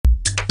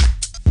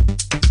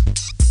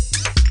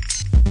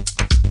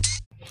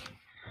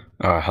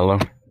Hello.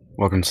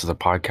 Welcome to the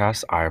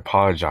podcast. I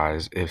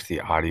apologize if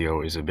the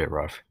audio is a bit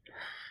rough.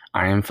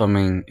 I am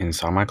filming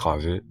inside my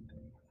closet.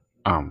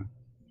 Um,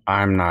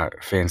 I'm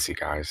not fancy,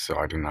 guys, so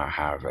I do not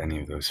have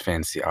any of those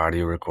fancy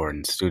audio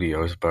recording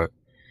studios, but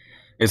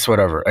it's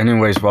whatever.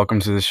 Anyways, welcome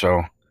to the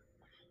show.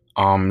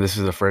 This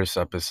is the first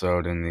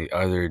episode in the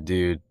Other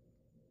Dude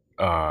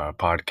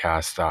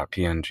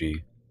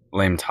podcast.png.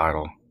 Lame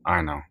title,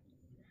 I know.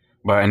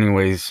 But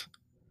anyways,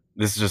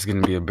 this is just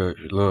gonna be a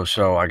little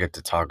show. I get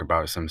to talk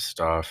about some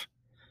stuff,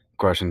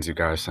 questions you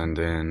guys send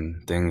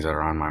in, things that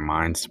are on my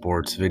mind,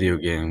 sports, video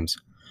games,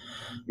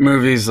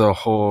 movies, the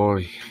whole,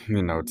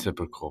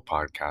 typical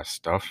podcast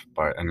stuff.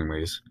 But,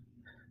 anyways,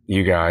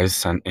 you guys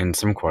sent in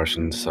some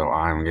questions, so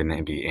I'm going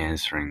to be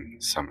answering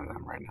some of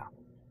them right now.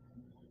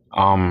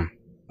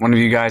 One of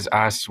you guys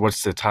asked,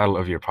 what's the title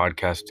of your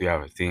podcast? Do you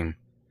have a theme?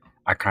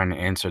 I kind of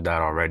answered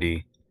that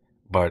already.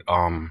 But,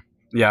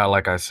 yeah,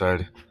 like I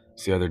said,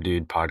 it's the Other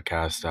Dude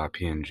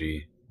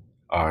podcast.png.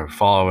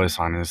 Follow us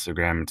on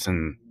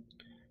Instagram.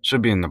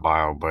 Should be in the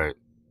bio, but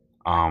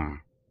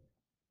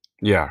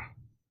yeah,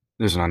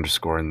 there's an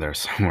underscore in there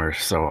somewhere,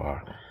 so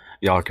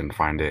y'all can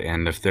find it.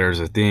 And if there's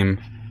a theme,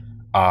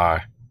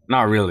 not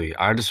really.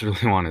 I just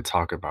really want to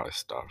talk about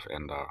stuff,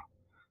 and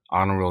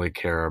I don't really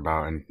care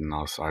about anything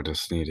else. I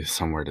just needed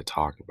somewhere to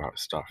talk about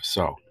stuff.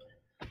 So,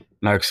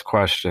 next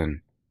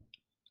question: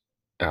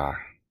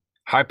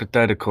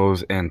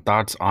 hypotheticals and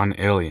thoughts on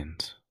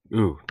aliens.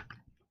 Ooh,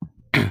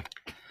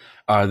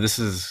 this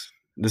is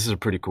a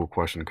pretty cool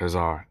question because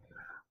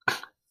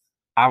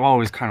I've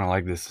always kind of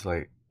liked this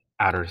like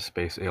outer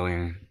space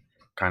alien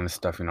kind of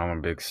stuff. I'm a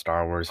big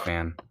Star Wars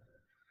fan,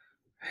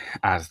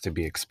 as to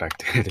be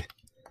expected.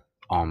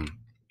 Um,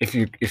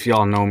 if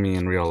y'all know me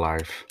in real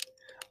life,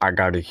 I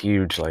got a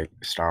huge like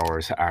Star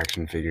Wars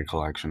action figure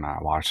collection. I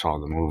watched all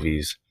the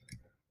movies,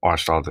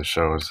 watched all the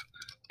shows,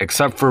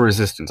 except for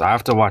Resistance. I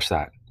have to watch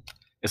that.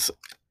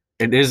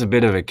 It is a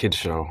bit of a kid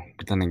show,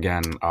 but then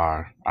again,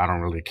 I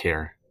don't really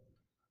care.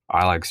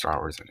 I like Star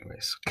Wars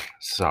anyways.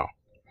 So,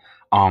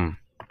 um,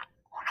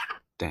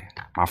 dang,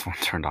 my phone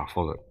turned off.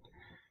 Hold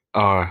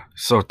up.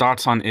 So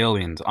thoughts on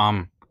aliens.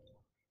 I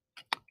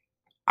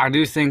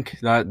do think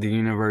that the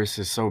universe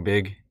is so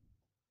big.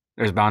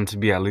 There's bound to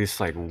be at least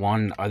like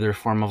one other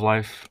form of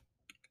life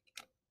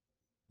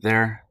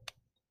there.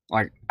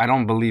 Like, I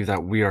don't believe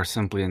that we are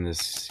simply in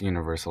this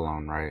universe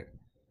alone, right?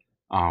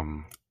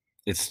 Um,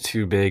 it's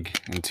too big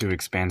and too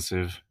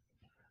expansive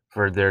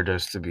for there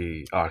just to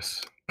be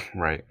us,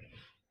 right?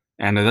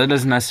 And that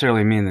doesn't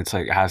necessarily mean it's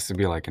like it has to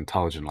be like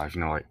intelligent life,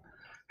 like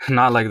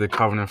not like the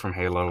Covenant from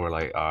Halo or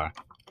like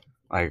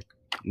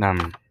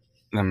them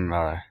them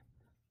uh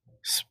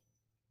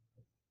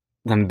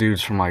them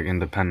dudes from like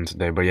Independence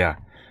Day. But yeah,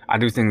 I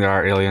do think there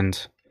are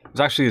aliens. There's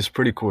actually this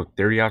pretty cool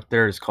theory out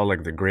there. It's called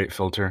like the Great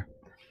Filter.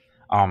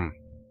 Um,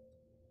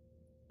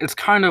 it's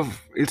kind of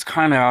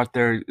out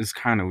there. It's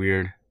kind of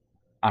weird.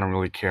 I don't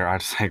really care. I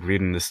just like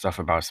reading this stuff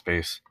about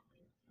space.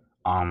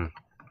 Um,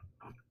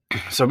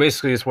 so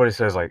basically, it's what it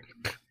says. Like,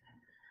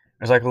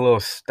 there's like a little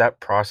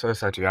step process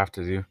that you have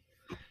to do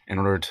in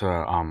order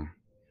to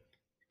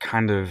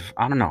kind of,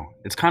 I don't know.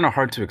 It's kind of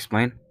hard to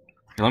explain.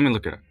 Here, let me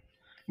look at it.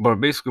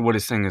 But basically, what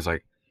it's saying is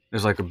like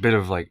there's like a bit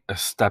of like a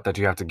step that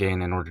you have to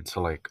gain in order to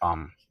like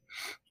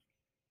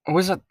what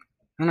is that?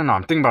 No.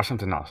 I'm thinking about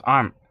something else.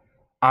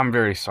 I'm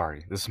very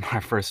sorry. This is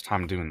my first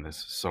time doing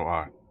this.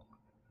 So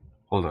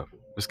hold up.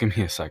 Just give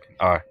me a second.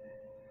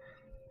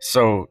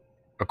 So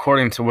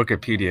according to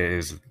Wikipedia,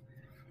 is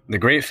the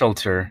great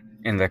filter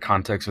in the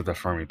context of the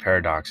Fermi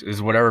paradox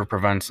is whatever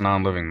prevents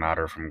non-living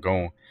matter from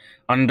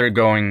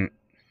undergoing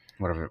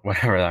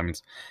whatever that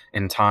means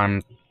in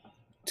time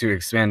to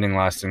expanding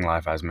lasting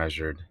life as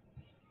measured.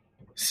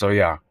 So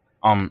yeah,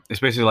 it's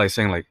basically like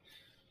saying like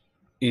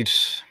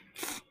each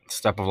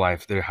step of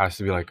life there has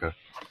to be like a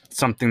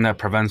something that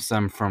prevents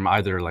them from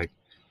either like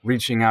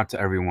reaching out to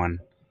everyone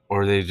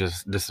or they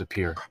just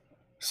disappear.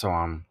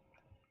 So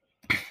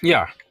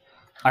yeah,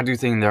 I do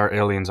think there are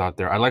aliens out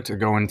there. I'd like to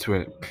go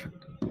into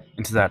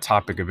that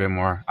topic a bit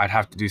more. I'd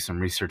have to do some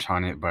research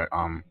on it, but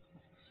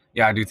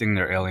yeah, I do think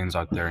there are aliens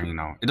out there.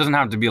 It doesn't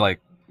have to be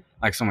like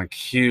some like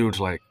huge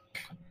like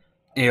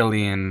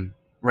alien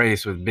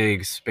race with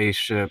big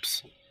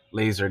spaceships,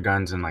 laser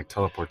guns, and like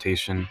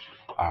teleportation.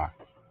 Uh,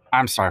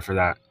 I'm sorry for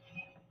that.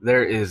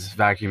 There is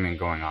vacuuming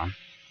going on.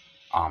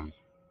 Um,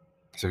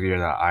 to hear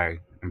that, I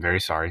am very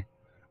sorry.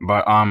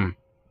 But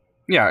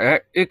yeah,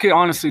 it could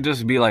honestly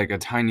just be like a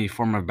tiny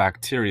form of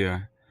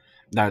bacteria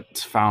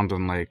that's found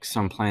on like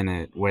some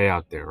planet way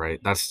out there, right?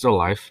 That's still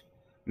life.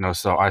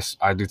 So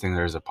I do think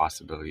there's a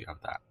possibility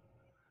of that.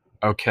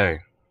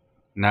 Okay,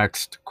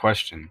 next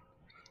question.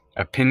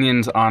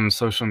 Opinions on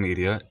social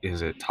media,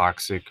 is it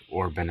toxic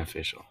or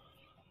beneficial?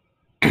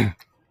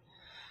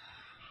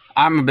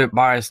 I'm a bit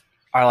biased.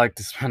 I like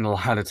to spend a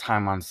lot of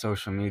time on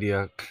social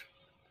media,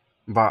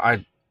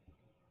 but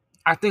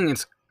I think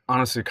it's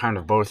honestly kind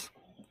of both,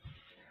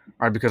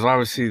 right? Because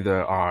obviously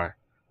the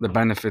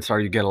benefits are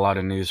you get a lot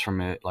of news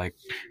from it, like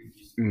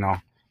you know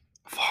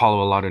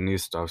follow a lot of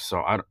news stuff.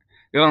 So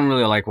I don't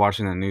really like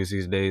watching the news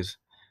these days.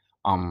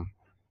 Um,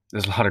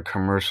 there's a lot of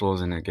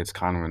commercials and it gets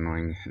kind of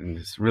annoying and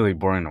it's really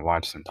boring to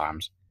watch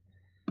sometimes.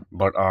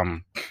 But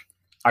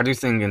I do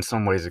think in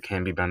some ways it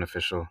can be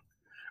beneficial,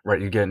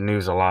 right? You get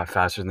news a lot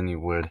faster than you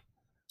would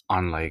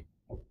on like,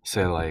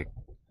 say like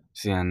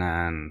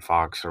CNN,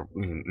 Fox, or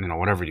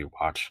whatever you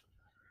watch.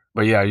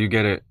 But yeah, you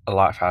get it a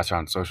lot faster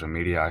on social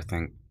media, I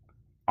think.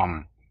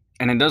 Um,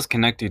 and it does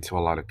connect you to a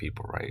lot of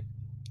people, right?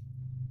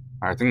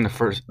 I think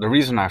the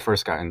reason I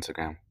first got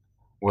Instagram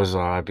was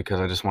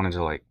because I just wanted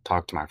to like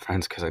talk to my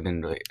friends because I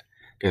didn't really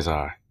because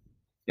yeah,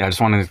 I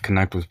just wanted to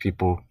connect with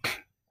people,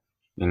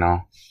 you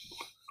know.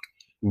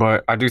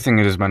 But I do think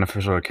it is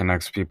beneficial. It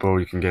connects people.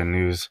 You can get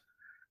news,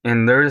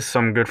 and there is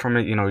some good from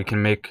it. You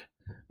can make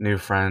new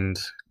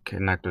friends,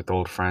 connect with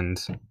old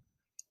friends.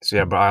 So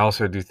yeah, but I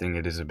also do think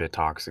it is a bit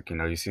toxic.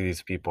 You see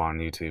these people on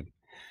YouTube.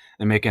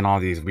 They're making all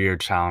these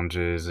weird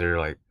challenges. They're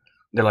like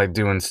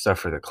doing stuff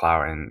for the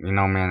clout, and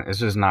man, it's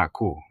just not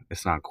cool.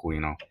 It's not cool.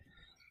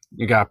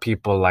 You got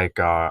people like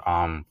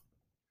like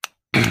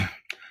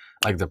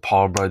the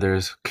Paul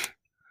brothers.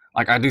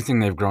 Like I do think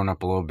they've grown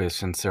up a little bit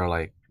since their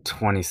like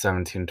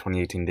 2017,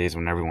 2018 days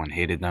when everyone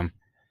hated them.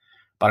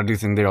 But I do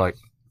think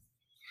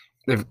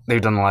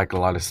they've done like a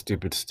lot of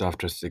stupid stuff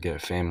just to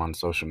get fame on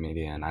social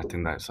media, and I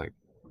think that's like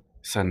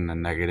setting a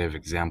negative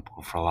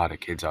example for a lot of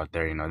kids out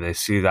there. They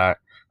see that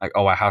like,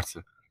 oh, I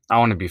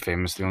want to be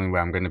famous. The only way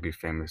I'm going to be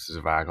famous is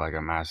if I act like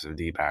a massive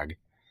d bag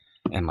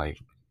and like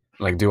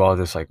do all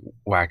this like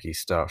wacky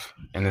stuff,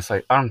 and it's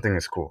like I don't think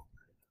it's cool.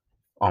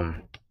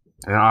 Um,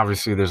 and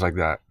obviously there's like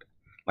that,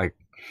 like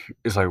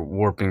it's like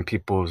warping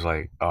people's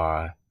like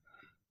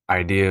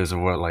ideas of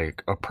what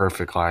like a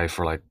perfect life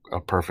or like a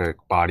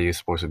perfect body is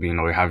supposed to be.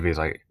 We have these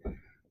like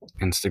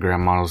Instagram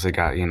models. They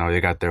got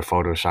their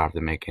Photoshop.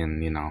 They're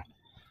making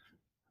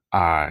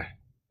uh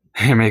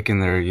making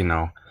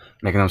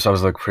making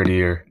themselves look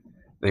prettier.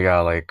 They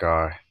got like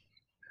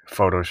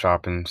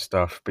Photoshop and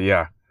stuff. But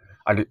yeah,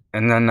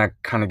 and then that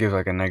kind of gives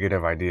like a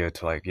negative idea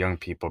to like young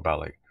people about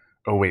like,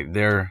 oh wait,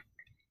 they're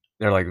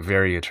like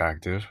very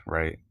attractive,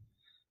 right?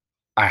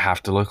 I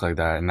have to look like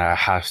that, and that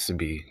has to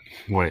be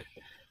what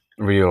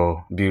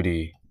real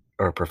beauty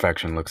or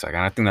perfection looks like.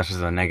 And I think that's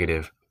just a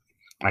negative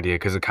idea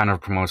because it kind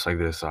of promotes like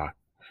this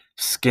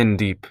skin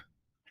deep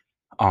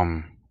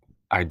um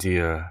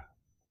idea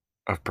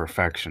of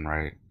perfection,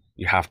 right?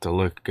 You have to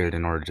look good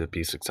in order to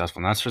be successful.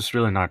 And that's just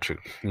really not true,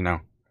 you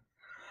know.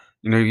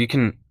 You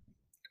can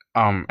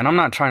and I'm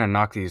not trying to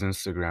knock these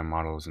Instagram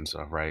models and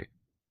stuff, right?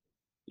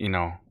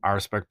 I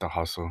respect the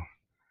hustle.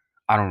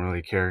 I don't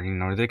really care,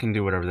 they can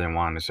do whatever they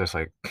want. It's just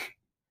like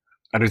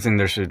I do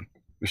think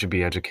we should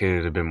be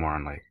educated a bit more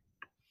on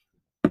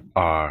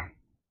uh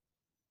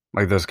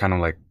like those kind of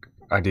like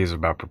ideas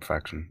about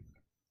perfection.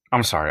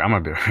 I'm sorry, I'm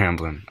a bit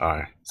rambling.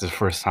 It's the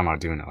first time I'm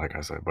doing it, like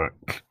I said, but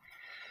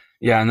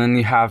yeah, and then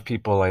you have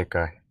people like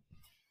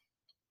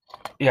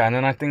yeah, and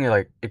then I think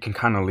it can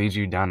kind of lead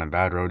you down a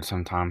bad road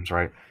sometimes,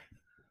 right?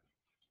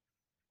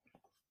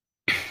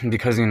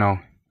 Because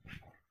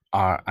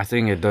I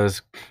think it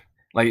does,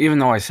 like, even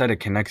though I said it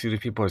connects you to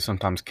people, it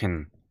sometimes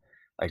can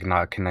like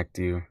not connect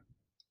you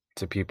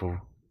to people,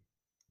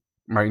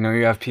 right?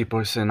 You have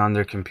people sitting on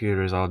their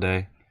computers all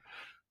day,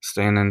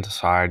 staying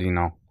inside.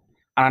 And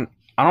I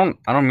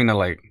don't mean to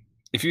like,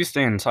 if you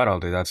stay inside all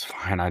day, that's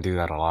fine. I do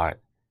that a lot.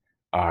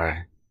 Uh,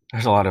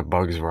 there's a lot of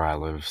bugs where I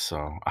live,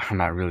 so I'm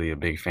not really a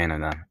big fan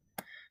of them.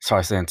 So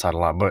I stay inside a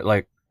lot. But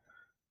like,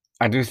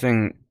 I do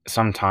think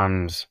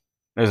sometimes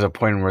there's a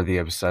point where the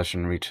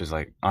obsession reaches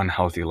like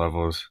unhealthy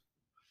levels.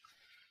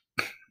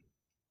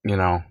 You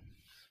know,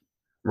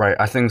 right?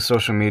 I think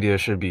social media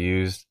should be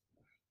used.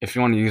 If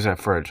you want to use it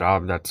for a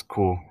job, that's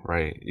cool,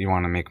 right? You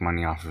want to make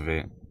money off of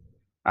it,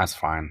 that's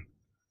fine.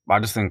 But I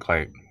just think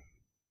like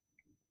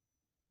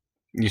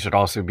you should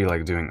also be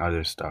like doing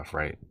other stuff,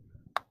 right?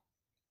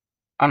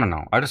 I don't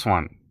know. I just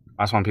want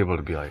people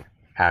to be like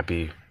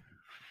happy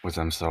with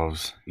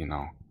themselves,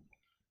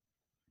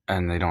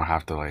 and they don't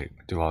have to like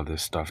do all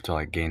this stuff to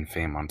like gain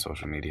fame on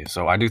social media.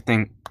 So I do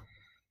think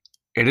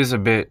it is a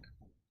bit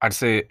I'd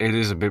say it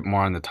is a bit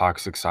more on the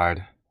toxic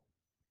side,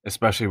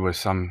 especially with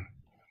some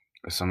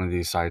of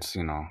these sites,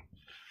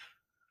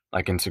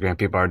 like Instagram.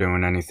 People are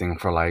doing anything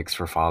for likes,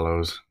 for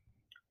follows,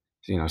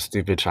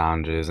 stupid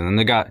challenges. And then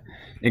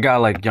they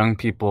got like young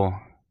people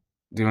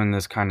doing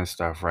this kind of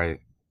stuff, right?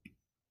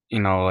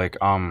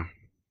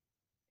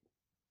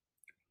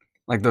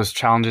 Like those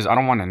challenges. I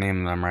don't want to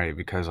name them, right?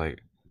 Because like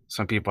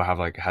some people have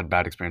like had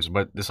bad experiences,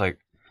 but this like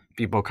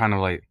people kind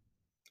of like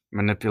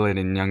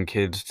manipulating young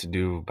kids to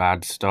do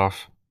bad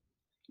stuff.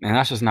 And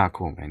that's just not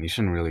cool, man. You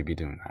shouldn't really be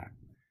doing that,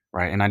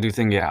 right? And I do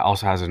think it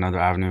also has another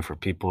avenue for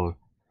people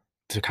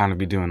to kind of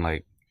be doing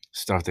like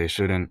stuff they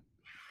shouldn't.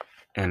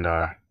 And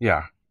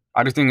yeah,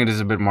 I do think it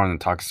is a bit more on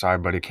the toxic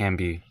side, but it can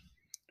be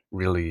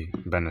really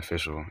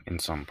beneficial in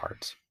some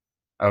parts.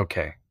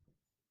 Okay.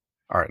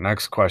 All right,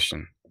 next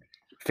question.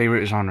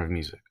 Favorite genre of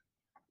music?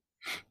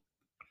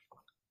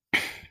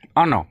 I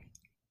don't know.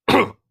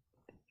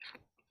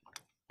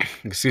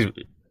 Excuse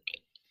me.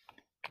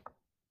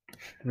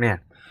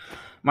 Man.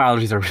 My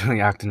allergies are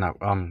really acting up.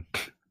 I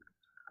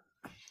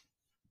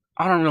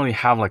don't really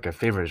have like a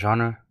favorite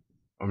genre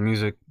of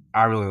music.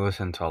 I really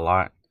listen to a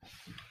lot.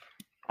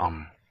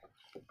 Um,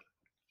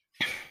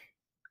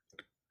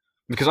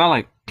 because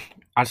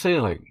I'd say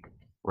like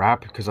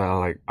rap because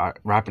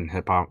rap and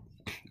hip hop.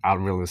 I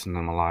really listen to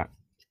them a lot.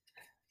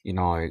 You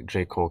know, like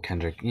J. Cole,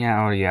 Kendrick.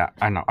 Yeah, oh yeah,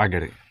 I know, I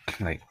get it.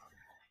 Like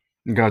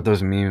you got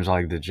those memes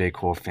like the J.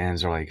 Cole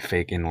fans are like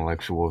fake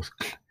intellectuals.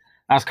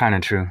 That's kind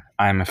of true.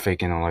 I am a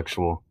fake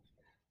intellectual.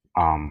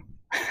 Um,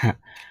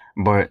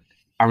 but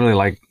I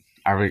really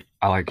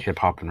I like hip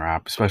hop and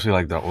rap, especially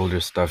like the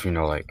older stuff. You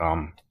know, like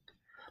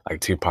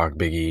Tupac,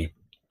 Biggie,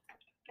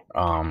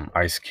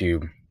 Ice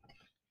Cube,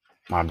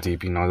 Mobb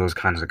Deep. You know those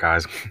kinds of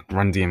guys.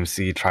 Run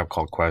DMC, Tribe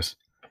Called Quest.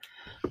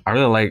 I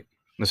really like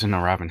listening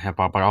to rap and hip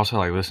hop, but I also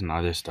like listening to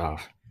other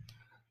stuff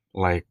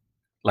like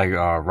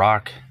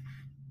rock,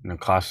 you know,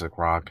 classic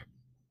rock,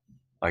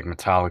 like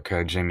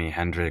Metallica, Jimi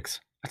Hendrix.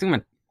 I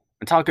think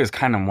Metallica is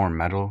kind of more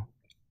metal,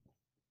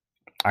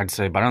 I'd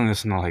say, but I don't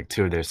listen to like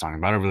two of their songs,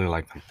 but I don't really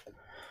like them.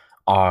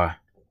 Uh,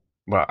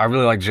 but I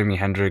really like Jimi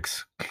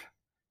Hendrix.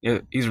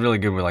 Yeah, he's really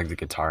good with like the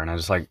guitar, and I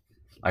just like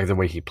the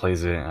way he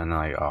plays it, and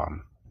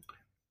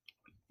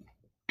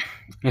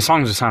his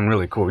songs just sound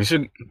really cool. You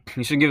should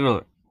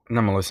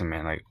them a listen,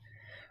 man. Like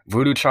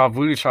Voodoo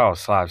Child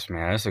slaps,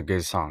 man. That's a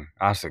good song.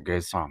 That's a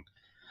good song.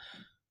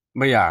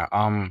 But yeah,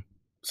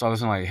 so I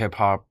listen to like hip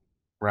hop,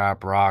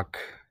 rap, rock.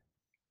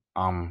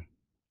 Um,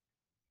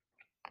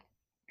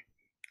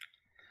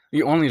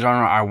 the only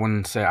genre I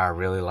wouldn't say I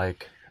really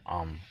like,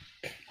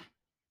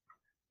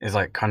 is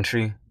like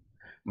country.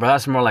 But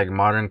that's more like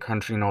modern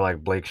country, you know,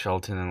 like Blake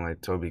Shelton and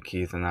like Toby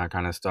Keith and that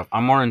kind of stuff.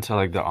 I'm more into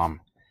like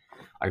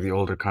the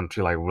older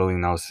country, like Willie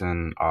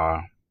Nelson,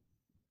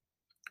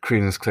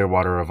 Creedence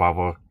Clearwater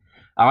Revival.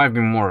 I might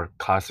be more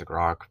classic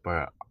rock,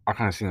 but I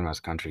kind of see them as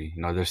country.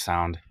 You know,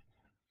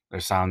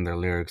 their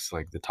lyrics,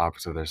 like the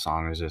topics of their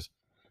song is just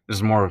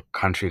more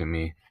country to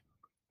me.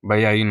 But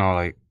yeah, you know,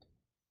 like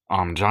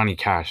Johnny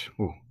Cash.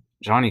 Ooh,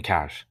 Johnny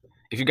Cash.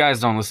 If you guys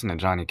don't listen to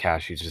Johnny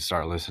Cash, you should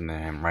start listening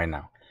to him right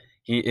now.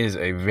 He is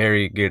a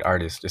very good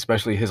artist,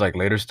 especially his like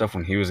later stuff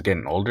when he was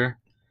getting older.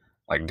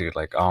 Like, dude,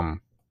 like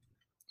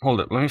hold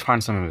up, let me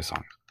find some of his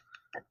songs.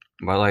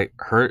 But like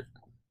Hurt,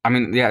 I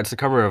mean, yeah, it's a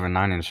cover of a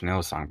Nine Inch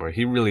Nails song, but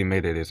he really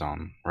made it his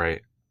own,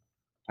 right?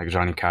 Like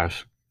Johnny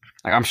Cash.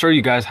 Like I'm sure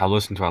you guys have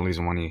listened to at least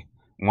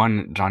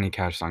one Johnny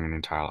Cash song in your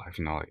entire life.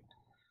 You know, like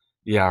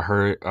yeah,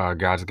 Hurt,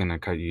 God's Gonna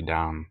Cut You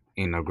Down,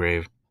 Ain't No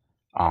Grave.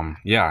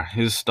 Yeah,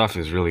 his stuff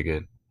is really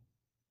good.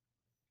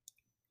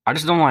 I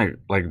just don't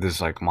like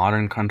this like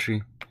modern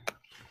country.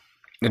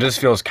 It just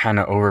feels kind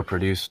of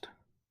overproduced,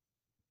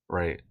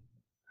 right?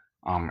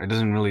 It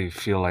doesn't really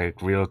feel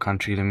like real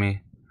country to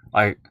me.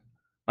 Like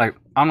like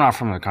I'm not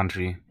from the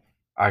country.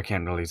 I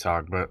can't really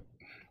talk, but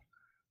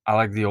I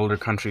like the older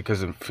country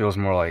because it feels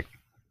more like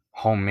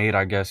homemade,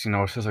 I guess. You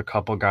know, it's just a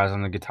couple guys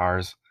on the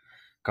guitars,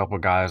 a couple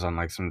guys on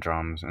like some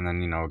drums, and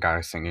then you know,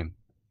 guys singing.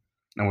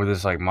 And with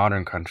this like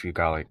modern country, you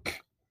got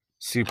like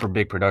super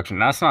big production.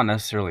 That's not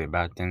necessarily a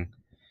bad thing.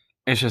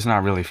 It's just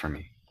not really for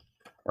me,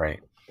 right?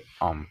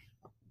 Um,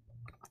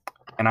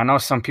 and I know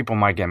some people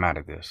might get mad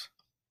at this.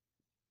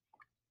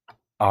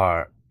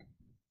 Uh,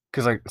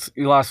 cause like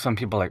you ask some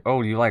people like,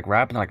 "Oh, do you like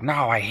rap?" And they're like,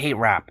 "No, I hate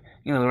rap."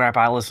 You know, the rap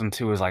I listen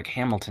to is like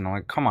Hamilton. I'm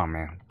like, come on,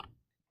 man,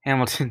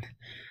 Hamilton,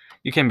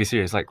 you can't be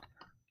serious. Like,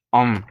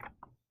 um,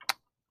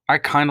 I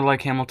kind of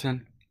like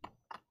Hamilton.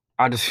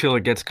 I just feel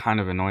it gets kind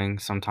of annoying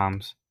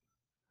sometimes,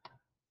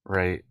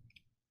 right?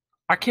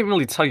 I can't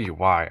really tell you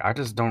why. I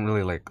just don't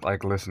really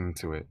like listening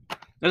to it.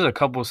 There's a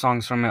couple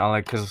songs from it I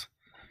like because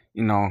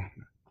you know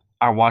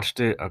I watched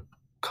it a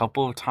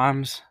couple of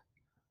times.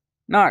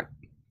 Not,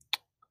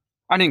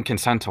 I didn't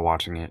consent to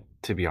watching it,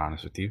 to be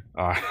honest with you.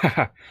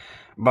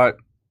 But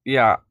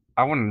yeah,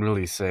 I wouldn't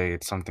really say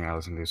it's something I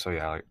listen to. So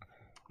yeah, like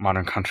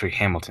modern country,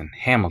 Hamilton,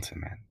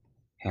 man,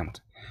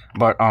 Hamilton.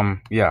 But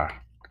yeah,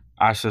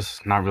 that's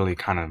just not really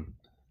kind of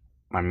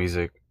my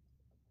music.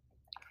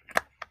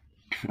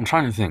 I'm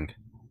trying to think.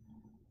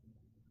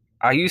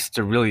 I used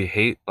to really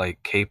hate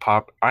like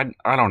K-pop. I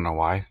don't know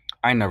why.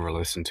 I never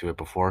listened to it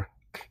before.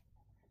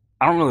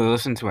 I don't really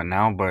listen to it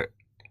now, but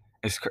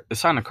it's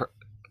kind of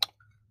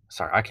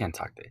sorry, I can't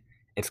talk today.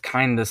 It's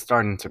kind of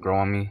starting to grow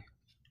on me.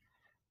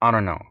 I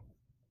don't know.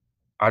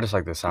 I just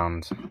like the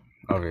sounds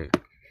of it.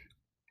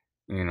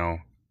 You know,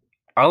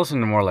 I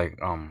listen to more like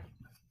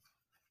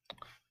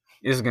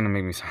this is gonna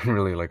make me sound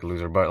really like a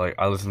loser, but like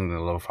I listen to the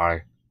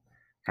lo-fi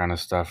kind of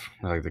stuff,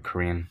 like the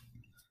Korean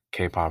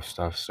K-pop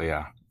stuff. So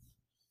yeah,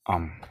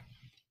 um,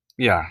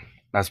 yeah,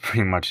 that's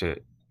pretty much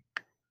it.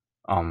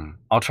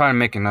 I'll try and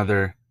make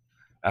another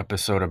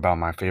episode about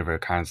my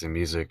favorite kinds of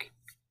music,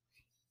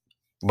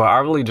 but I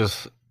really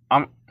just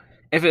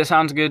if it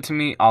sounds good to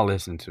me, I'll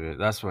listen to it.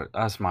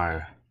 That's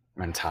my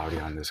mentality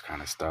on this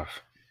kind of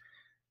stuff.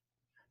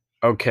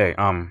 Okay,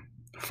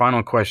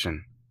 final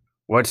question.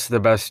 What's the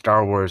best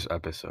Star Wars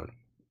episode?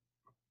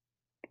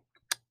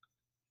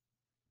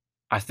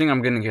 I think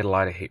I'm gonna get a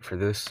lot of hate for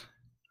this.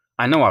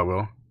 I know I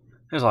will.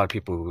 there's a lot of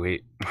people who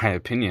hate my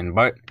opinion,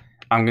 but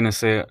I'm gonna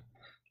say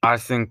I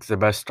think the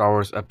best Star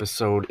Wars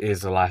episode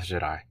is The Last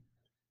Jedi.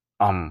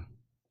 Um,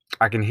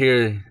 I can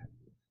hear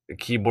the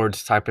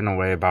keyboards typing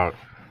away about,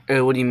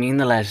 oh, what do you mean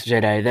The Last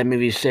Jedi? That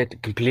movie is sick.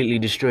 It completely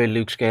destroyed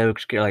Luke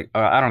Skywalker. Like,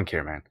 I don't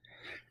care, man.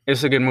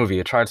 It's a good movie.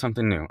 It tried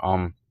something new.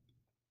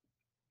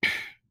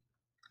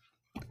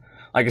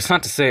 Like, it's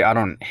not to say I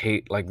don't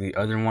hate like the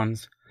other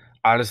ones.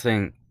 I just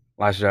think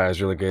Last Jedi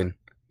is really good.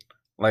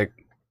 Like,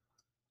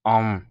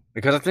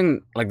 because I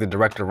think like the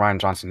director Rian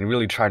Johnson, he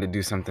really tried to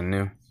do something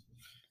new.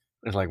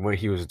 It's like what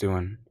he was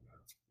doing,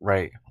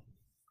 right?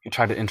 He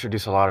tried to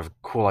introduce a lot of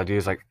cool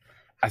ideas. Like,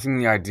 I think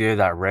the idea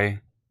that Rey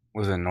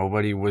was a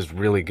nobody was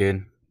really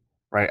good,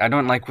 right? I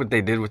don't like what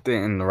they did with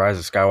it in The Rise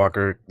of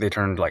Skywalker. They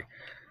turned like,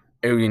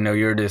 oh,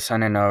 you're a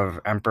descendant of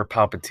Emperor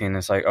Palpatine.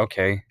 It's like,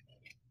 okay,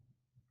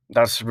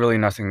 that's really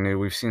nothing new.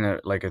 We've seen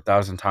it like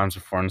 1,000 times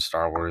before in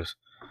Star Wars.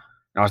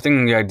 Now, I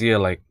think the idea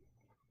like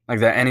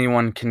that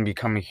anyone can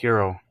become a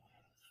hero,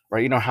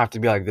 right? You don't have to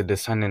be like the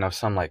descendant of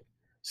some like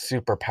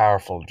super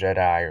powerful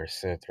Jedi or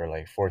Sith or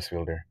like Force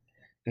wielder,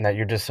 and that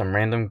you're just some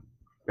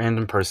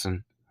random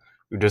person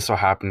who just so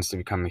happens to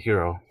become a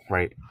hero,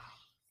 right?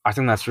 I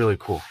think that's really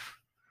cool.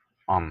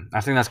 I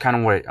think that's kind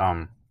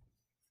of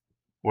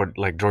what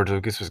like George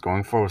Lucas was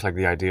going for, was like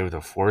the idea of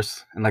the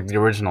Force and like the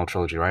original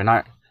trilogy, right?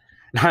 Not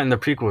in the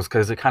prequels,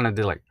 because it kind of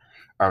did like,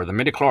 oh, the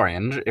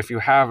midichlorians, if you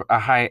have a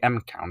high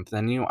M count,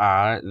 then you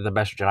are the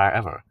best Jedi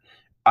ever.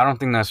 I don't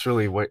think that's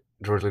really what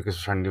George Lucas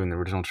was trying to do in the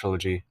original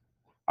trilogy.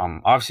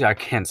 Obviously I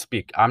can't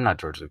speak. I'm not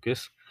George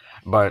Lucas,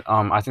 but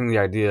I think the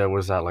idea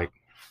was that like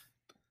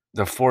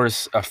the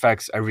Force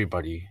affects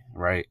everybody,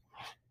 right?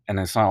 And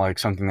it's not like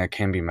something that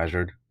can be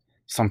measured.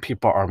 Some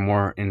people are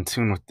more in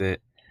tune with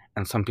it,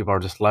 and some people are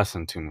just less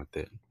in tune with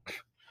it.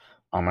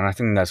 And I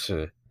think that's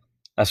a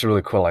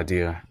really cool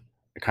idea.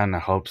 It kind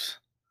of helps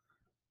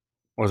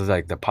with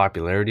like the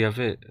popularity of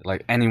it.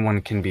 Like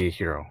anyone can be a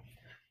hero.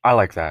 I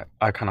like that.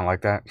 I kind of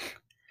like that.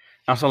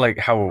 I also like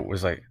how it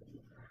was like.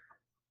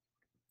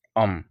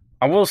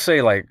 I will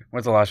say like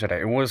with the Last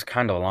Jedi, it was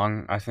kind of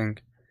long. I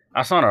think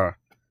that's not a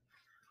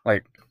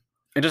like.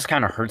 It just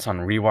kind of hurts on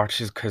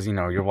rewatches because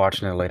you're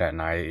watching it late at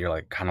night. You're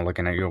like kind of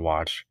looking at your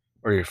watch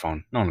or your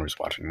phone. No one was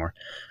watching anymore,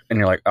 and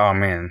you're like, oh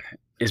man,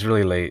 it's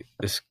really late.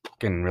 It's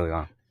getting really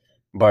long.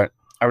 But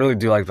I really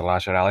do like the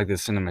Last Shot. I like the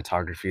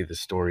cinematography, the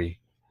story.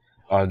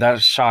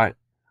 That shot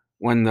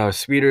when the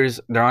speeders,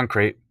 they're on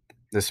crate.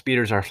 The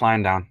speeders are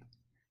flying down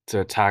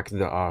to attack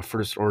the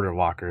First Order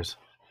walkers,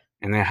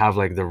 and they have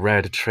like the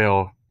red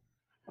trail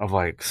of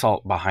like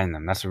salt behind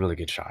them. That's a really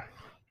good shot.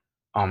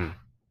 Um,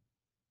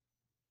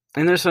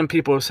 and there's some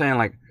people saying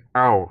like,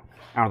 the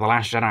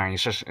Last Jedi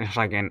it's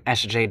like an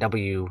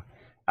SJW,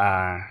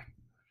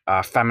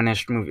 uh,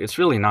 feminist movie. It's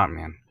really not,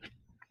 man.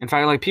 In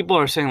fact, like people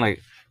are saying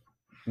like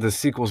the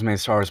sequels made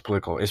Star Wars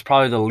political. It's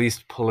probably the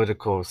least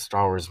political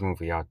Star Wars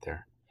movie out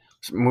there,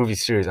 movie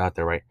series out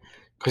there, right?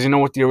 Because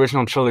with the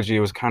original trilogy, it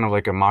was kind of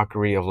like a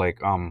mockery of like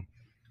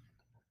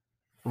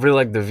really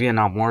like the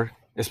Vietnam War.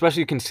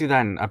 Especially you can see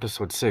that in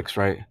Episode 6,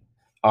 right?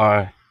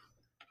 Uh,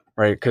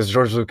 right, because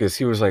George Lucas,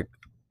 he was like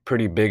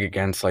pretty big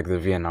against like the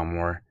Vietnam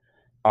War.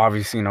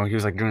 Obviously, he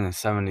was like during the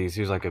 70s,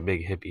 he was like a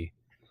big hippie,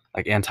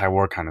 like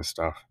anti-war kind of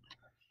stuff.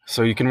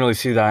 So you can really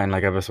see that in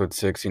like Episode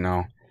 6.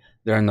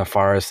 They're in the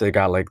forest. They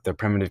got like the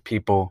primitive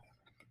people,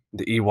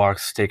 the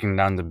Ewoks taking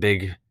down the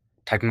big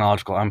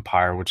technological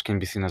empire, which can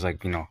be seen as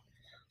like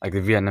like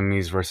the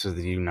Vietnamese versus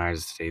the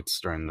United States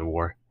during the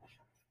war.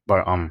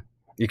 But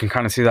you can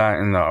kind of see that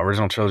in the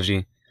original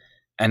trilogy,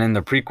 and in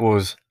the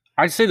prequels.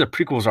 I'd say the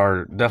prequels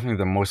are definitely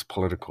the most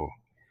political,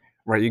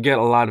 right? You get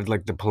a lot of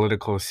like the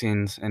political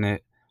scenes in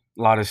it,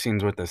 a lot of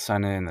scenes with the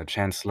Senate and the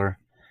Chancellor.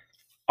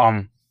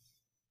 Um,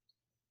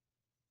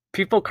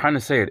 People kind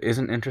of say it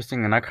isn't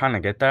interesting, and I kind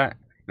of get that.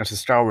 It's a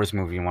Star Wars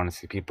movie. You want to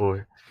see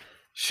people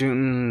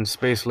shooting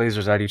space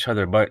lasers at each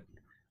other, but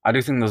I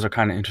do think those are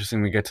kind of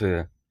interesting. We get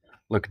to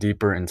look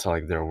deeper into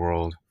like their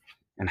world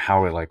and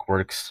how it like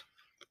works.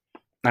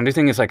 I do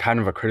think it's like kind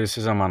of a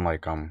criticism on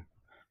like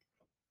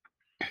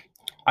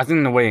I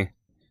think the way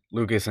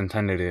Lucas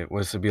intended it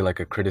was to be like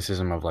a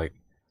criticism of like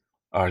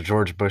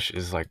George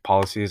Bush's like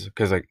policies,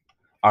 because like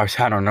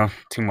obviously I don't know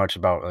too much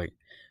about like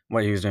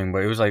what he was doing,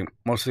 but it was like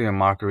mostly a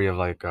mockery of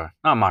like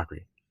not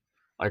mockery,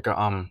 like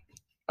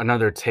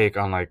another take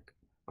on like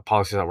the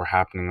policies that were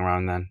happening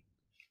around then.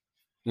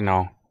 You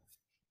know,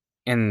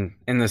 in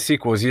the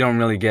sequels, you don't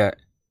really get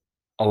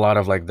a lot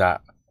of like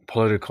that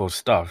political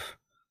stuff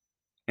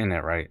in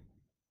it, right?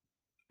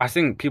 I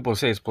think people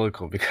say it's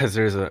political because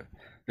there's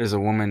a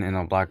woman and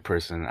a black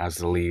person as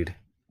the lead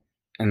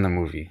in the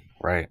movie,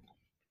 right?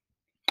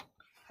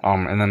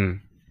 And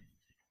then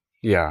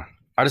yeah,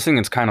 I just think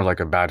it's kind of like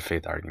a bad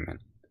faith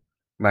argument.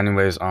 But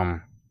anyways,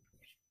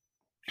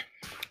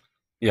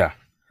 yeah,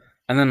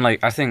 and then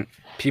like I think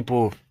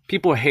people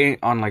hate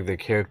on like the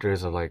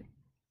characters of like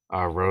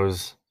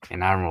Rose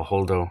and Admiral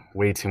Holdo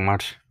way too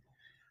much.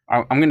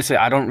 I'm gonna say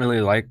I don't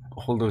really like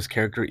Holdo's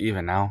character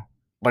even now,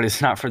 but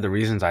it's not for the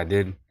reasons I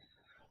did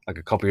like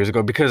a couple years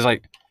ago, because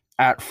like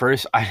at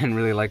first I didn't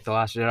really like The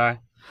Last Jedi,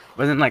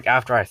 but then like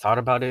after I thought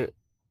about it,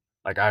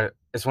 like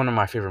it's one of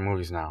my favorite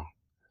movies now.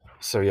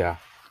 So yeah,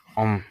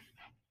 um,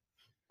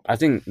 I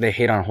think they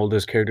hate on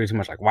Holdo's character too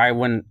much. Like, why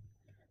wouldn't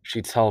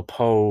she tell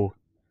Poe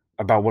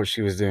about what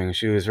she was doing?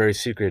 She was very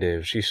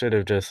secretive. She should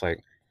have just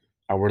like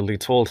outwardly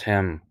told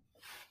him.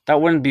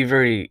 That wouldn't be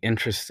very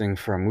interesting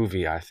for a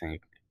movie, I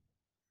think,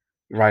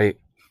 right?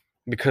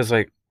 Because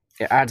like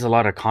it adds a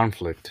lot of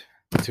conflict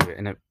to it,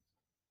 and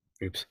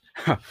oops,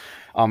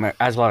 it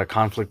adds a lot of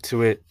conflict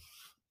to it.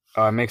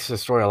 Makes the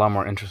story a lot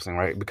more interesting,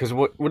 right? Because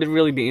what would it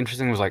really be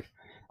interesting was like,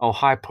 oh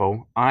hi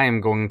Poe, I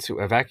am going to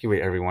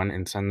evacuate everyone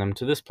and send them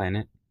to this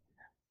planet.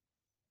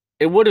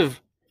 It would have,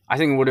 I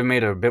think, it would have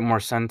made a bit more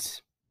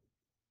sense,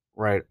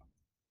 right?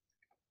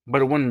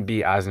 But it wouldn't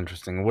be as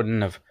interesting. It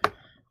wouldn't have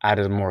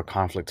added more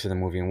conflict to the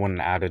movie and wouldn't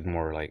have added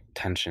more like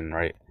tension,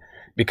 right?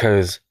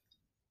 Because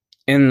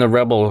in the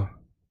Rebel,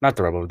 not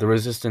the Rebel, the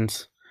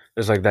Resistance,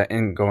 there's like that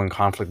ingoing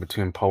conflict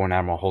between Poe and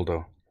Admiral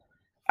Holdo.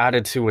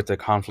 Added to with the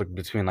conflict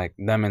between like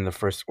them and the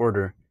First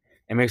Order,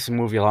 it makes the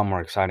movie a lot more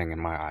exciting in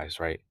my eyes,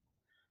 right?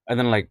 And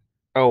then like,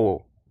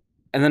 oh,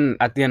 and then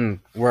at the end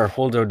where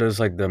Holdo does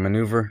like the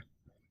maneuver,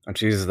 and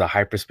she uses the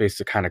hyperspace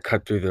to kind of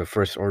cut through the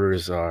First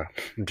Order's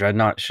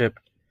dreadnought ship.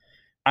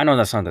 I know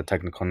that's not the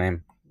technical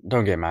name.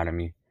 Don't get mad at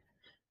me.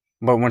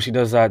 But when she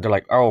does that, they're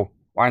like, "Oh,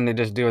 why didn't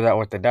they just do that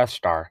with the Death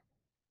Star?"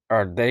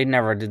 Or they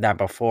never did that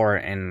before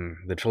in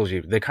the trilogy.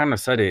 They kind of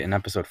said it in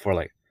Episode 4.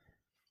 Like,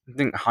 I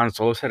think Han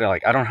Solo said it.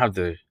 Like, I don't have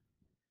the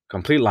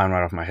complete line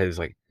right off my head. It's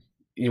like,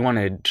 you want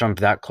to jump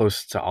that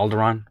close to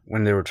Alderaan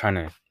when they were trying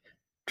to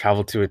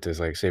travel to it to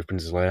like save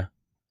Princess Leia,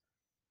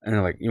 and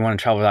they're like, you want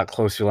to travel that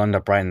close, you'll end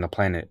up right in the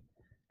planet.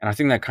 And I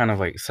think that kind of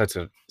like sets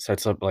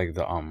up like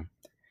the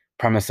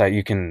premise that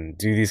you can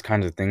do these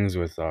kinds of things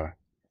with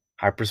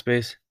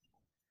hyperspace.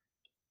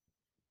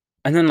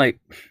 And then like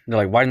they're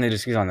like, why didn't they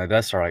just use it on the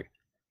Death Star? Like,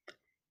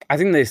 I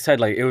think they said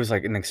like it was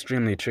like an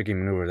extremely tricky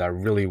maneuver that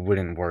really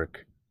wouldn't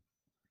work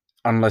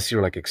unless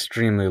you're like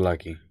extremely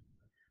lucky.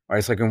 Right?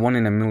 It's like a 1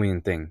 in a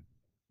million thing.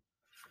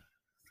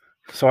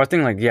 So I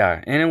think like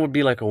yeah, and it would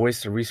be like a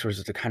waste of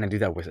resources to kind of do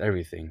that with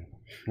everything,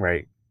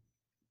 right?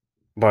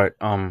 But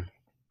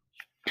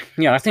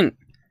yeah, I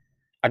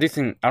do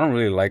think I don't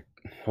really like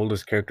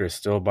Holda's character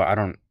still, but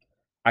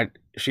I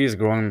she is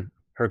growing.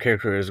 Her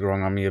character is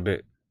growing on me a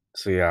bit.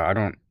 So yeah, I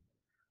don't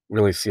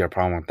really see a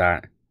problem with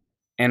that.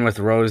 And with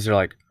Rose, they're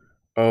like,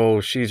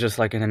 oh, she's just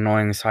like an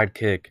annoying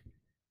sidekick.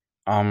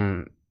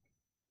 Um,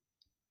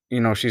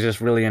 she's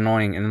just really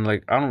annoying, and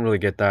like I don't really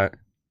get that.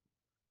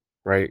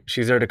 Right?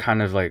 She's there to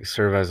kind of like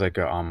serve as like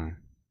a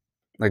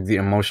like the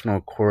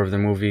emotional core of the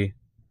movie.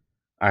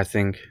 I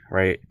think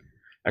right.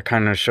 It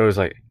kind of shows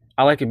like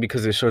I like it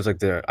because it shows like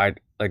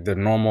the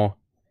normal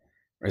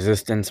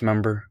resistance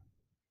member.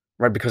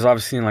 Right, because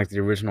obviously in like the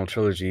original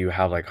trilogy, you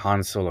have like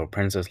Han Solo,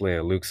 Princess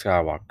Leia, Luke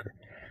Skywalker.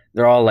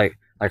 They're all like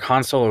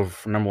Han Solo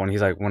for number one.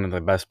 He's like one of the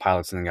best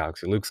pilots in the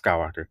galaxy. Luke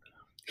Skywalker,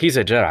 he's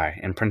a Jedi,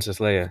 and Princess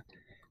Leia,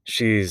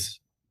 she's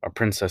a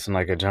princess and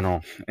like a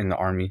general in the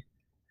army.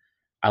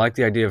 I like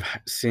the idea of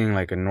seeing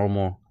like a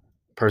normal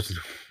person.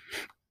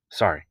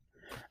 Sorry,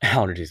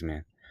 allergies,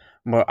 man.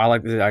 But I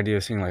like the idea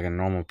of seeing like a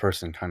normal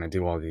person kind of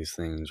do all these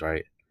things,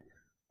 right?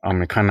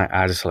 It kind of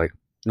adds to like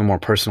the more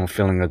personal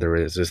feeling of the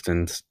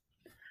resistance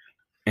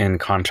in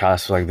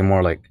contrast to like the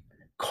more like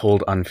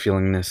cold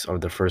unfeelingness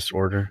of the First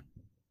Order.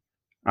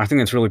 I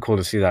think it's really cool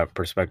to see that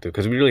perspective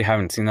because we really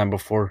haven't seen that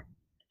before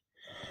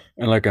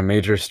in like a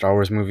major Star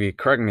Wars movie.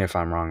 Correct me if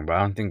I'm wrong, but I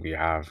don't think we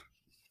have.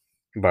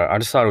 But I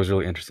just thought it was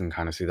really interesting to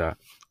kind of see that.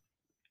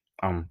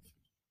 Um,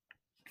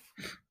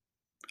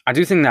 I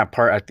do think that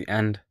part at the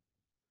end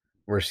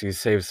where she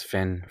saves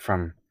Finn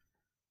from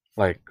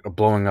like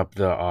blowing up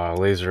the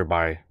laser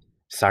by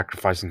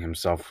sacrificing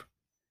himself.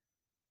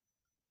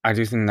 I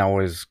do think that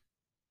was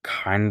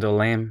kind of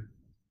lame,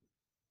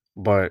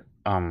 but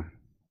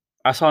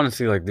that's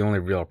honestly like the only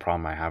real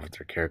problem I have with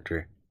her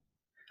character.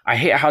 I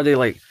hate how they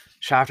like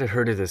shafted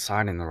her to the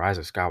side in the Rise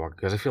of Skywalker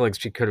because I feel like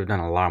she could have done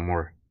a lot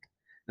more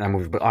in that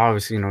movie. But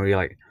obviously, you're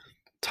like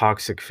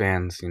toxic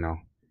fans.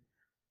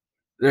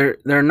 There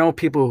are no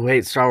people who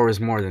hate Star Wars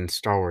more than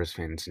Star Wars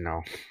fans.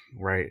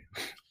 Right?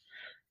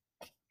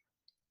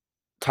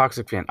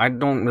 Toxic fan. I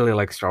don't really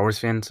like Star Wars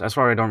fans. That's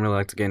why I don't really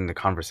like to get into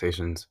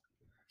conversations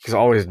because it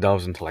always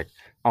delves into like,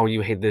 oh,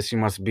 you hate this, you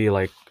must be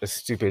like a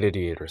stupid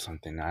idiot or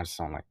something. I just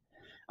don't like.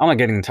 I'm not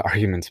getting into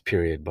arguments.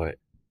 Period. But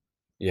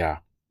yeah,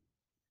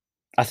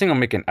 I think I'll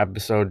make an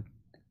episode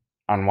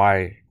on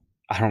why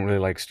I don't really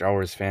like Star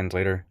Wars fans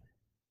later.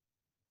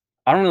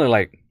 I don't really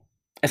like.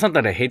 It's not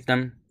that I hate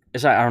them.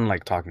 It's that I don't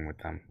like talking with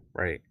them,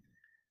 right?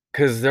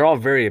 Because they're all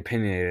very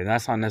opinionated, and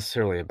that's not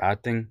necessarily a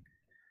bad thing.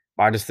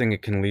 But I just think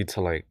it can lead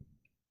to like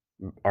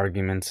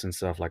arguments and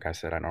stuff. Like I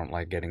said, I don't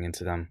like getting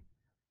into them.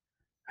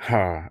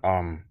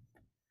 um,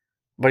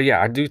 but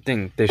yeah, I do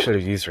think they should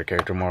have used her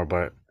character more.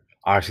 But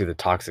obviously, the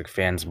toxic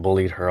fans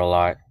bullied her a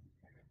lot.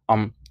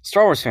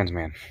 Star Wars fans,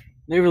 man,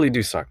 they really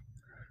do suck,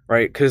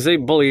 right? Because they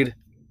bullied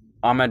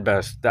Ahmed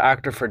Best, the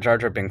actor for Jar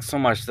Jar Binks, so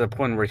much to the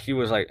point where he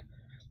was like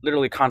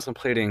literally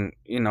contemplating,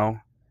 I'm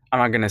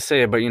not gonna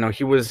say it, but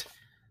he was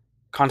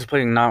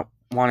contemplating not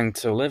wanting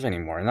to live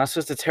anymore, and that's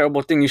just a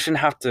terrible thing. You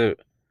shouldn't have to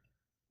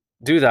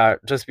do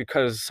that just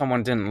because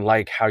someone didn't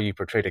like how you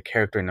portrayed a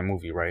character in the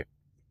movie, right?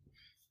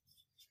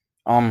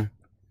 Um,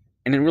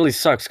 and it really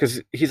sucks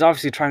because he's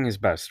obviously trying his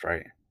best,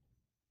 right?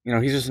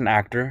 He's just an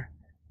actor.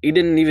 He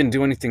didn't even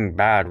do anything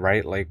bad,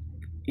 right? Like,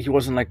 he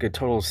wasn't like a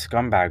total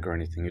scumbag or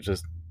anything. He's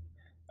just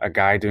a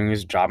guy doing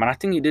his job, and I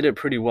think he did it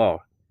pretty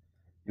well.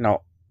 You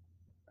know,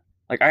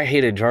 like I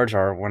hated Jar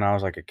Jar when I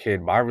was like a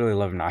kid, but I really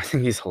love him now. I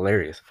think he's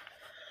hilarious.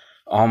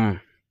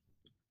 Um,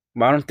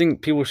 but I don't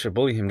think people should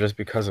bully him just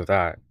because of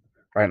that,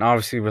 right? And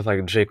obviously, with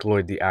like Jake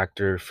Lloyd, the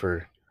actor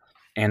for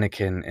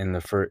Anakin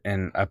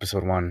in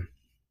Episode 1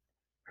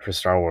 for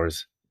Star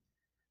Wars,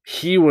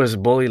 he was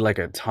bullied like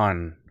a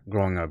ton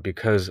growing up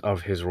because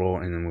of his role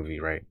in the movie,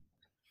 right?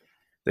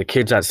 The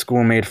kids at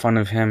school made fun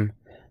of him.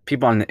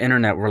 People on the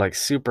internet were like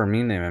super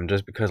mean to him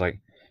just because like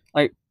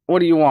what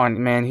do you want,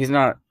 man? He's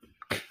not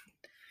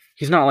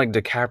like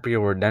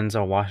DiCaprio or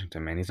Denzel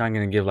Washington, man. He's not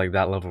gonna give like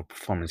that level of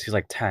performance. He's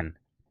like 10.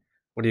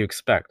 What do you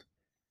expect?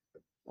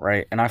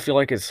 Right? And I feel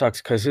like it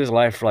sucks because his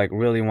life like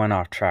really went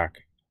off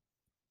track.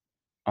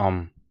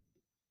 Um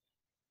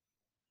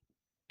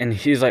and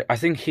he's like I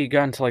think he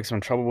got into like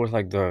some trouble with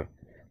like the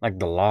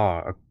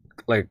law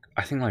like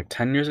I think like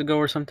 10 years ago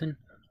or something.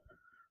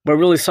 But it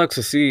really sucks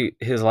to see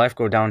his life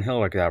go downhill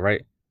like that,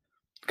 right?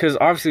 Because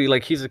obviously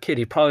like he's a kid,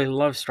 he probably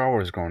loved Star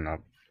Wars growing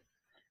up.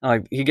 And,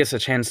 like he gets a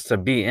chance to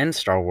be in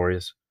Star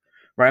Wars.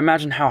 Right?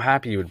 Imagine how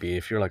happy you would be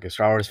if you're like a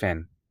Star Wars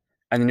fan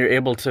and then you're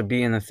able to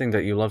be in the thing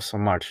that you love so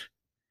much.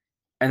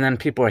 And then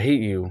people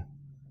hate you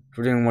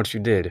for doing what you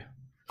did.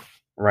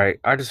 Right?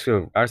 I just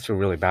feel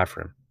really bad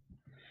for him.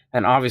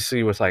 And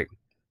obviously with like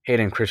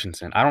Hayden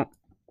Christensen,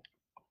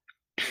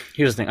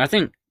 here's the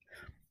thing.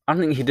 I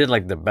don't think he did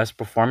like the best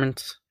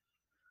performance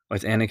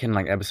with Anakin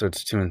like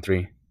episodes 2 and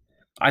 3.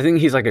 I think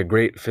he's like a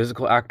great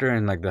physical actor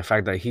and like the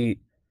fact that he's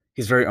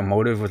very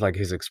emotive with like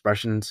his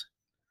expressions.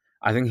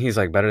 I think he's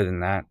like better than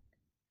that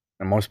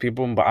than most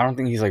people, but I don't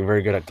think he's like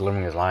very good at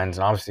delivering his lines.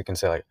 And obviously you can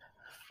say like,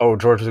 oh,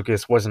 George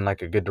Lucas wasn't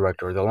like a good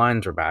director or the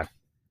lines are bad.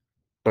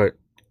 But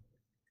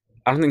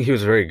I don't think he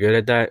was very good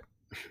at that.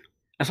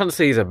 That's not to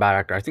say he's a bad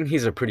actor. I think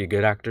he's a pretty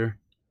good actor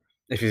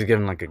if he's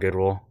given like a good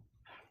role.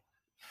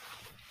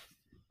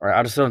 Right?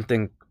 I just don't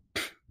think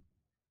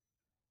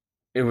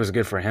it was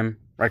good for him,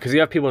 right? Because you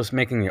have people just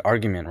making the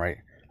argument, right?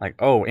 Like,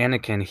 oh,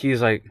 Anakin,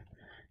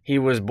 he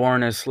was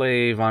born a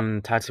slave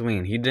on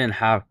Tatooine. He didn't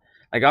have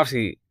like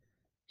obviously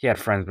he had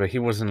friends, but he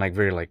wasn't like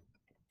very like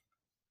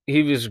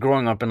he was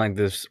growing up in like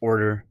this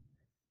order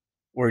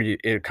where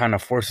it kind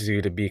of forces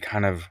you to be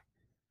kind of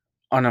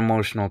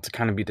unemotional, to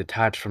kind of be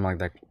detached from like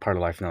that part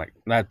of life. And like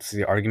that's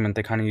the argument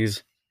they kind of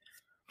use.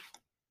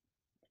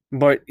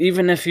 But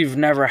even if you've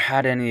never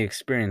had any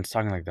experience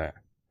talking like that,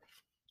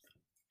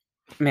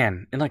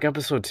 man, in like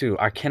episode 2,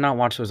 I cannot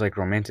watch those like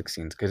romantic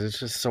scenes because it's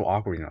just so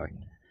awkward.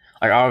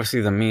 Like obviously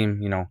the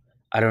meme,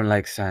 I don't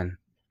like sand.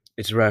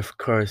 It's rough,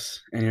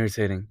 coarse, and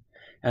irritating,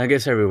 and it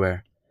gets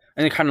everywhere.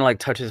 And it kind of like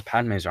touches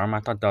Padme's arm. I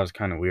thought that was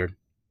kind of weird,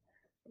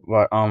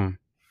 but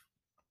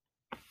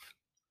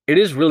it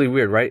is really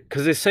weird, right?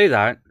 Because they say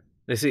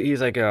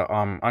he's like a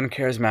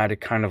uncharismatic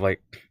kind of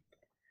like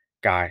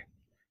guy,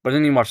 but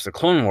then you watch the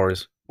Clone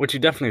Wars, which you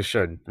definitely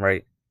should,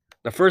 right?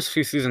 The first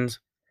few seasons,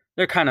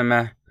 they're kind of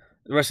meh.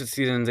 The rest of the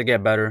seasons they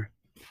get better,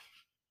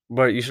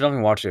 but you should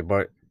definitely watch it.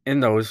 But in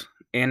those,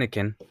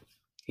 Anakin,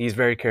 he's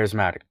very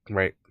charismatic,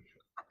 right?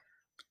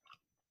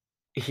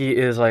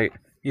 He's like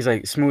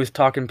smooth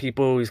talking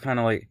people. He's kind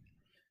of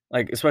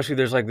like especially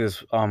there's like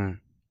this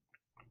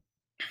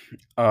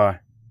uh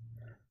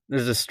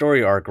there's a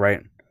story arc,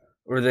 right,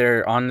 where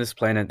they're on this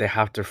planet. They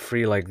have to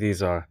free like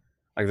these like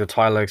the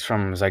Twi'leks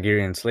from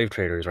Zagirian slave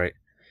traders, right?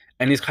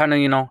 And he's kind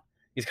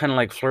of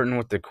like flirting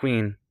with the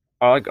queen.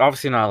 Like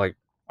obviously not like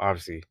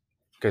obviously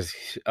because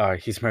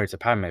he's married to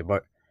Padme,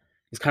 but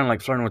he's kind of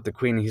like flirting with the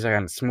queen. He's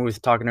like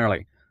smooth talking to her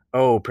like,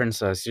 "Oh,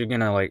 princess, you're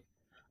gonna like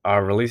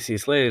release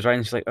these slaves, right?"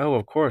 And she's like, "Oh,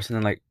 of course." And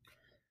then like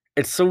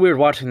it's so weird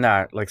watching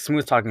that like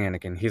smooth talking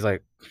Anakin. He's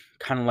like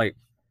kind of like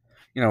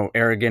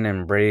arrogant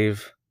and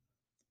brave.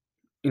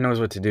 He knows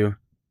what to do,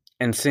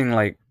 and seeing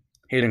like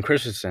Hayden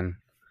Christensen,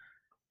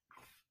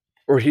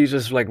 or he's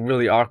just like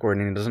really awkward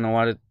and he doesn't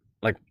know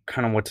like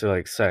kind of what to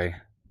like say,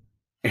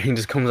 and he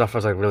just comes off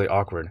as like really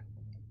awkward.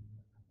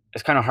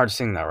 It's kind of hard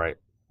seeing that, right?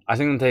 I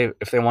think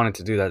if they wanted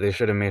to do that, they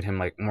should have made him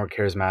like more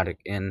charismatic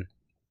in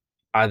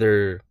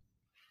either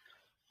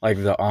like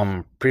the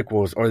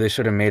prequels, or they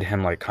should have made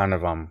him like kind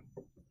of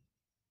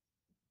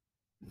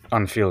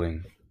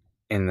unfeeling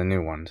in the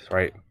new ones,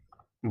 right?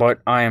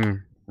 But I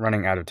am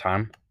running out of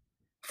time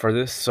for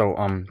this, so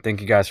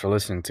thank you guys for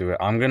listening to it.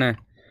 I'm gonna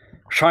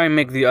try and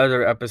make the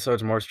other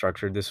episodes more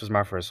structured. This was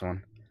my first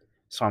one,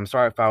 so I'm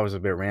sorry if I was a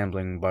bit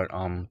rambling, but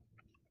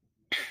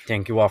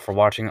thank you all for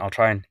watching. I'll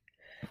try and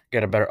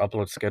get a better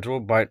upload schedule,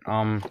 but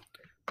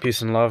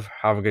peace and love.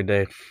 Have a good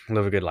day.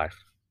 Live a good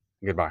life.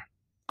 Goodbye.